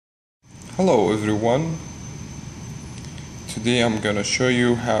Hello everyone. Today I'm gonna show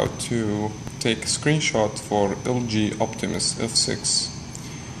you how to take a screenshot for LG Optimus F6.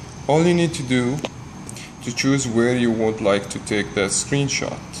 All you need to do to choose where you would like to take that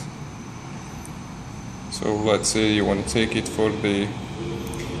screenshot. So let's say you want to take it for the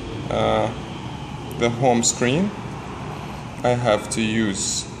home screen. I have to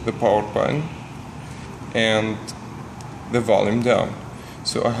use the power button and the volume down.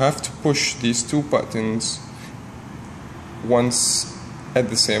 So I have to push these two buttons once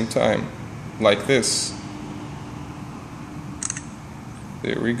at the same time, like this.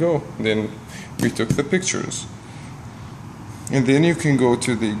 There we go. Then we took the pictures. And then you can go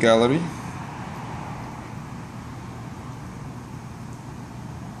to the gallery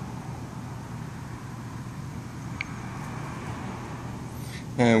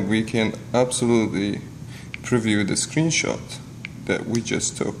and we can absolutely preview the screenshot that we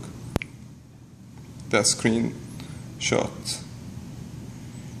just took. That screenshot.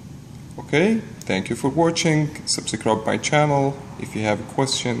 Okay, thank you for watching. Subscribe my channel. If you have a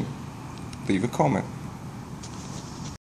question, leave a comment.